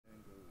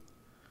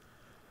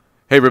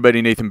Hey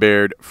everybody, Nathan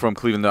Baird from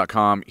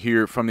cleveland.com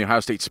here from the Ohio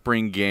State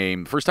spring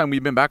game. First time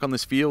we've been back on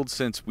this field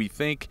since we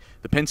think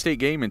the Penn State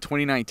game in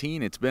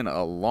 2019. It's been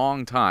a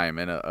long time,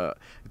 and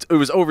it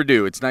was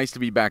overdue. It's nice to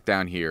be back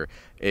down here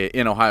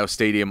in Ohio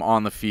Stadium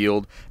on the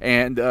field.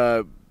 And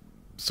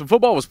some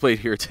football was played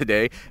here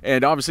today,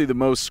 and obviously the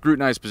most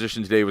scrutinized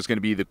position today was going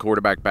to be the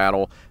quarterback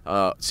battle.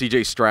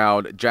 C.J.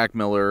 Stroud, Jack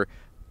Miller,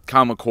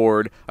 Kyle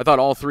McCord. I thought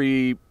all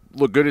three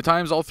looked good at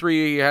times. All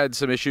three had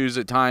some issues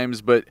at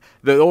times, but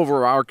the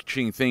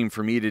overarching theme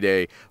for me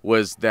today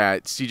was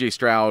that C.J.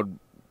 Stroud,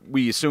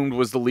 we assumed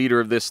was the leader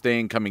of this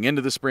thing coming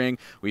into the spring.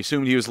 We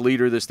assumed he was the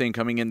leader of this thing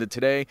coming into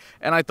today,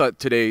 and I thought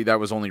today that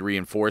was only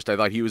reinforced. I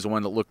thought he was the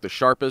one that looked the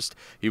sharpest.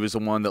 He was the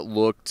one that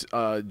looked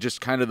just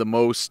kind of the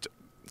most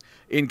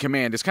in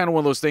command. It's kind of one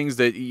of those things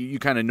that you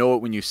kind of know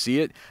it when you see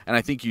it, and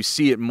I think you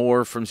see it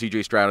more from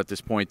C.J. Stroud at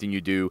this point than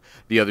you do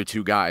the other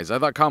two guys. I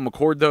thought Kyle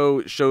McCord,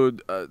 though,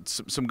 showed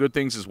some good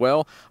things as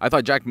well. I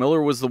thought Jack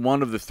Miller was the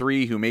one of the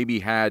three who maybe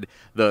had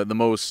the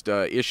most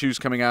issues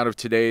coming out of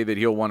today that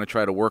he'll want to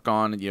try to work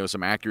on. You know,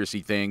 some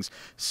accuracy things,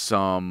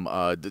 some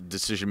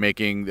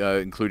decision-making,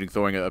 including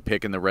throwing a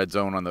pick in the red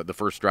zone on the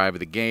first drive of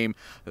the game.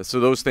 So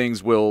those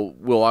things will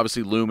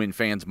obviously loom in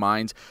fans'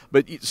 minds.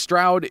 But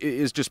Stroud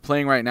is just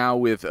playing right now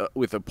with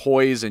a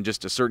poise and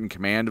just a certain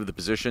command of the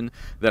position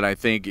that I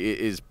think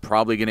is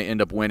probably going to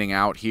end up winning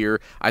out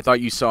here. I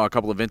thought you saw a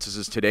couple of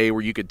instances today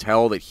where you could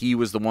tell that he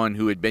was the one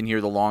who had been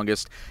here the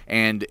longest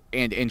and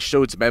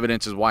showed some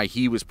evidence as why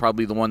he was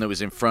probably the one that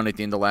was in front at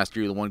the end of last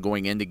year, the one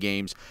going into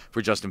games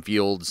for Justin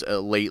Fields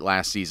late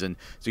last season.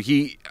 So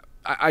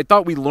I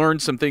thought we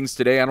learned some things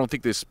today. I don't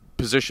think this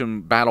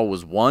position battle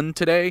was won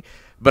today,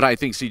 but I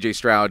think C.J.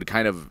 Stroud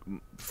kind of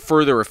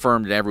further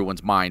affirmed in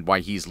everyone's mind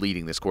why he's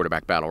leading this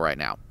quarterback battle right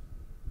now.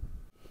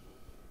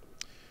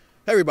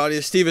 Hey everybody,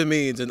 it's Stephen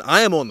Means, and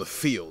I am on the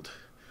field.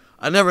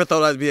 I never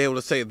thought I'd be able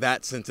to say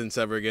that sentence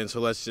ever again,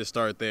 so let's just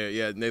start there.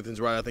 Yeah, Nathan's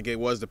right. I think it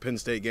was the Penn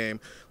State game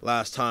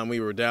last time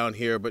we were down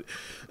here. But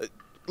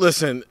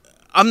listen,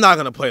 I'm not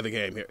going to play the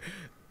game here.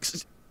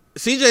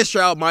 C.J.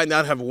 Stroud might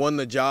not have won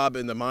the job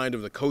in the mind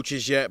of the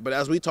coaches yet, but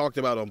as we talked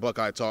about on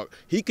Buckeye Talk,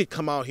 he could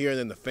come out here and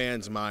in the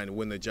fans' mind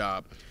win the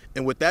job.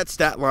 And with that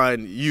stat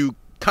line, you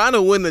kind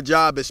of win the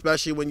job,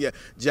 especially when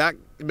Jack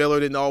Miller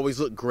didn't always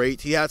look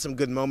great. He had some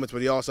good moments,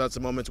 but he also had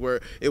some moments where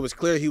it was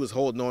clear he was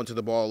holding on to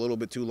the ball a little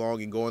bit too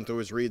long and going through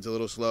his reads a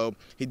little slow.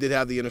 He did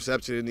have the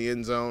interception in the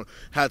end zone,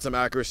 had some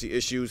accuracy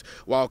issues,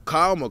 while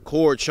Kyle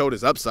McCord showed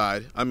his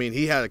upside. I mean,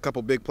 he had a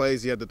couple big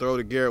plays. He had to throw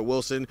to Garrett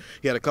Wilson.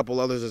 He had a couple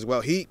others as well.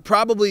 He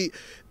probably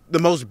 – the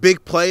most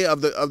big play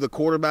of the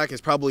quarterback is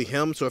probably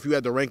him. So if you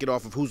had to rank it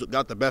off of who's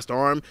got the best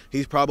arm,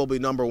 he's probably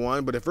number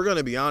one. But if we're going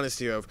to be honest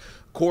here, of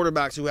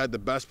quarterbacks who had the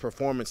best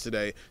performance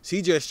today,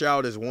 C.J.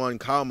 Stroud is one,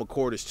 Kyle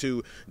McCord is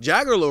two.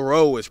 Jagger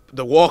LaRoe is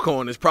the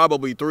walk-on is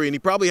probably three, and he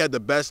probably had the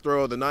best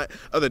throw of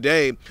the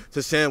day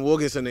to Sam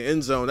Wilkins in the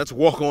end zone. That's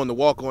walk-on to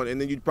walk-on, and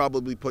then you'd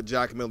probably put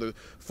Jack Miller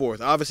fourth.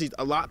 Obviously,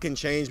 a lot can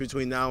change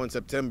between now and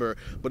September,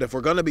 but if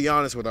we're going to be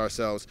honest with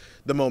ourselves,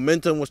 the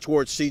momentum was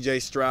towards C.J.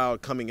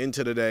 Stroud coming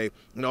into today,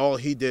 and all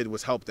he did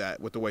was help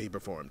that with the way he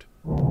performed.